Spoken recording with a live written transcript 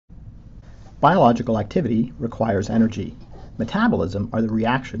Biological activity requires energy. Metabolism are the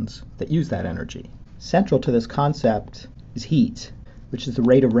reactions that use that energy. Central to this concept is heat, which is the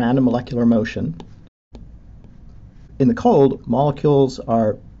rate of random molecular motion. In the cold, molecules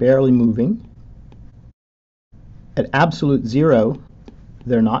are barely moving. At absolute zero,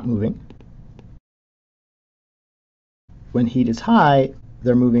 they're not moving. When heat is high,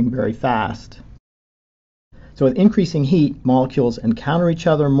 they're moving very fast. So with increasing heat, molecules encounter each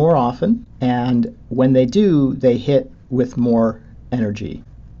other more often, and when they do, they hit with more energy.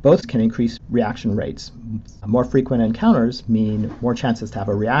 Both can increase reaction rates. More frequent encounters mean more chances to have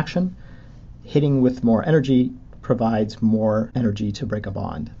a reaction. Hitting with more energy provides more energy to break a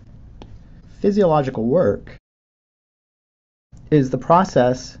bond. Physiological work is the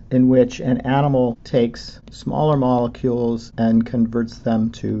process in which an animal takes smaller molecules and converts them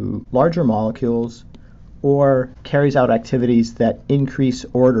to larger molecules, or carries out activities that increase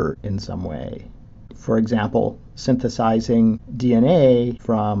order in some way. For example, synthesizing DNA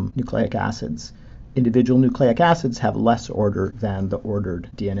from nucleic acids. Individual nucleic acids have less order than the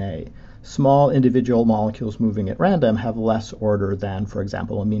ordered DNA. Small individual molecules moving at random have less order than, for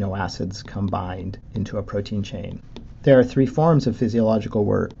example, amino acids combined into a protein chain. There are three forms of physiological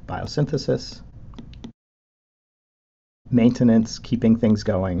work: biosynthesis, maintenance, keeping things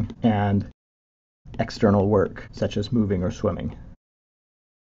going, and external work, such as moving or swimming.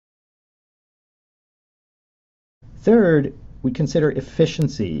 Third, we consider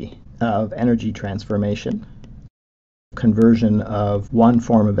efficiency of energy transformation, conversion of one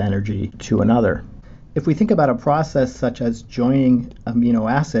form of energy to another. If we think about a process such as joining amino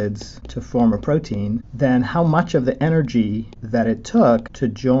acids to form a protein, then how much of the energy that it took to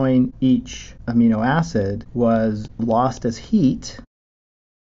join each amino acid was lost as heat,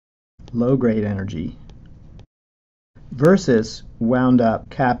 low-grade energy, versus wound up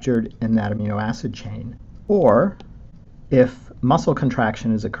captured in that amino acid chain? Or, if muscle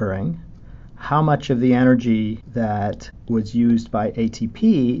contraction is occurring, how much of the energy that was used by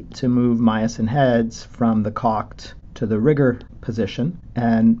ATP to move myosin heads from the cocked to the rigor position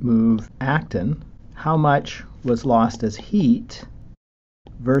and move actin, how much was lost as heat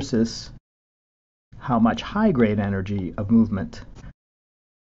versus how much high-grade energy of movement?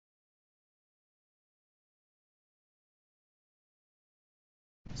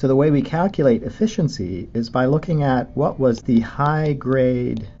 So the way we calculate efficiency is by looking at what was the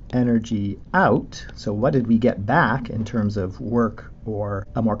high-grade energy out, so what did we get back in terms of work or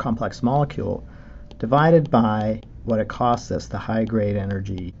a more complex molecule, divided by what it costs us, the high-grade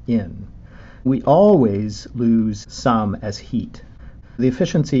energy in. We always lose some as heat. The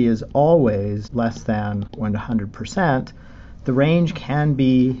efficiency is always less than 100%. The range can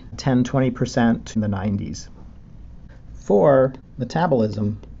be 10-20% in the 90s. 4,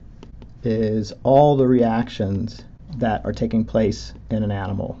 metabolism is all the reactions that are taking place in an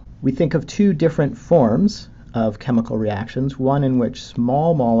animal. We think of two different forms of chemical reactions, one in which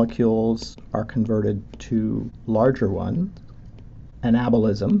small molecules are converted to larger ones,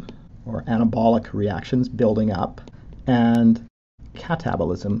 anabolism, or anabolic reactions building up, and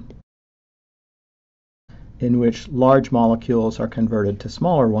catabolism, in which large molecules are converted to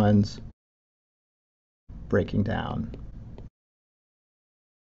smaller ones, breaking down.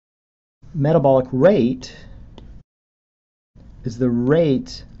 Metabolic rate is the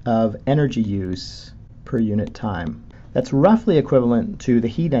rate of energy use per unit time. That's roughly equivalent to the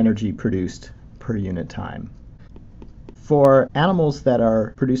heat energy produced per unit time. For animals that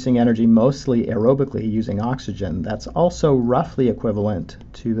are producing energy mostly aerobically using oxygen, that's also roughly equivalent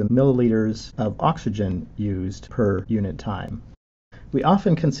to the milliliters of oxygen used per unit time. We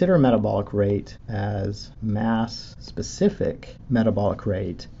often consider metabolic rate as mass-specific metabolic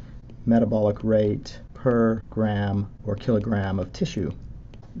rate per gram or kilogram of tissue.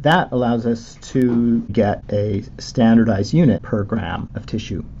 That allows us to get a standardized unit per gram of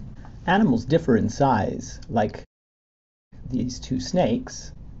tissue. Animals differ in size, like these two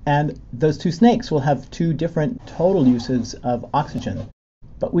snakes, and those two snakes will have two different total uses of oxygen.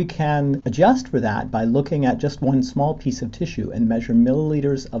 But we can adjust for that by looking at just one small piece of tissue and measure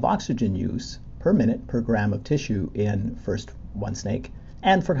milliliters of oxygen use per minute per gram of tissue in first one snake,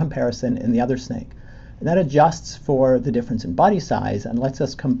 and for comparison in the other snake. And that adjusts for the difference in body size and lets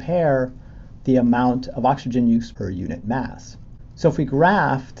us compare the amount of oxygen use per unit mass. So if we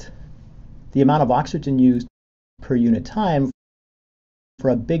graphed the amount of oxygen used per unit time for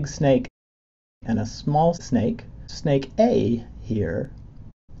a big snake and a small snake, snake A here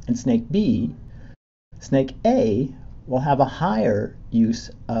and snake B, snake A will have a higher use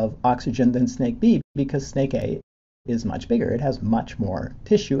of oxygen than snake B because snake A is much bigger. It has much more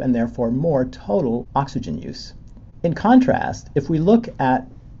tissue and therefore more total oxygen use. In contrast, if we look at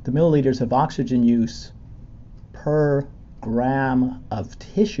the milliliters of oxygen use per gram of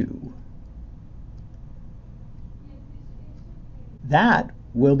tissue, that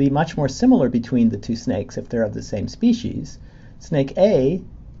will be much more similar between the two snakes if they're of the same species. Snake A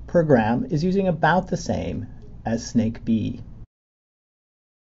per gram is using about the same as snake B.